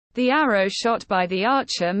The arrow shot by the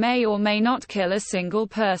archer may or may not kill a single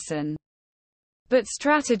person. But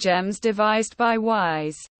stratagems devised by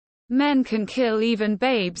wise men can kill even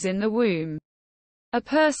babes in the womb. A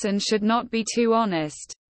person should not be too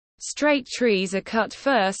honest. Straight trees are cut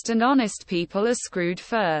first and honest people are screwed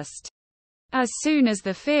first. As soon as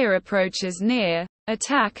the fear approaches near,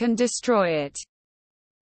 attack and destroy it.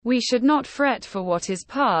 We should not fret for what is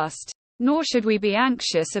past, nor should we be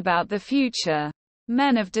anxious about the future.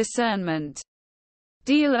 Men of discernment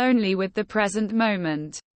deal only with the present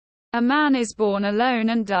moment. A man is born alone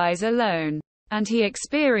and dies alone, and he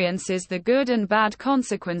experiences the good and bad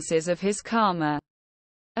consequences of his karma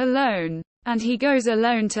alone, and he goes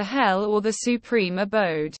alone to hell or the supreme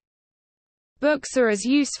abode. Books are as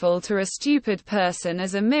useful to a stupid person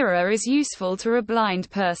as a mirror is useful to a blind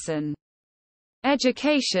person.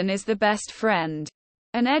 Education is the best friend.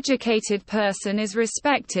 An educated person is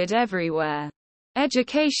respected everywhere.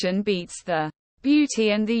 Education beats the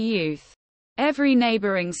beauty and the youth. Every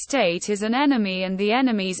neighboring state is an enemy and the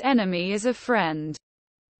enemy's enemy is a friend.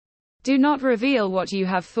 Do not reveal what you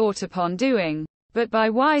have thought upon doing, but by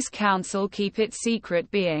wise counsel keep it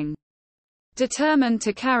secret, being determined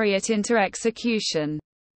to carry it into execution.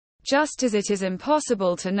 Just as it is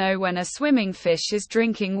impossible to know when a swimming fish is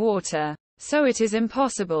drinking water, so it is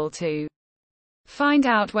impossible to find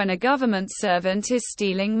out when a government servant is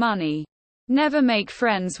stealing money. Never make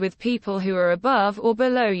friends with people who are above or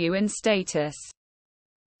below you in status.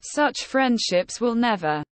 Such friendships will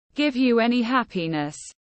never give you any happiness.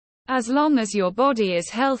 As long as your body is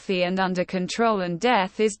healthy and under control and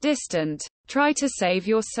death is distant, try to save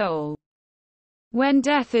your soul. When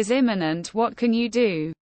death is imminent, what can you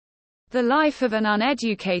do? The life of an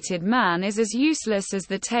uneducated man is as useless as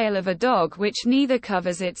the tail of a dog which neither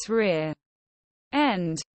covers its rear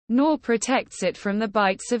end, nor protects it from the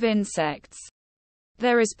bites of insects.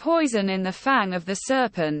 There is poison in the fang of the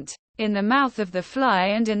serpent, in the mouth of the fly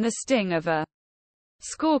and in the sting of a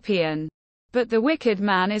scorpion. But the wicked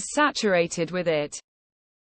man is saturated with it.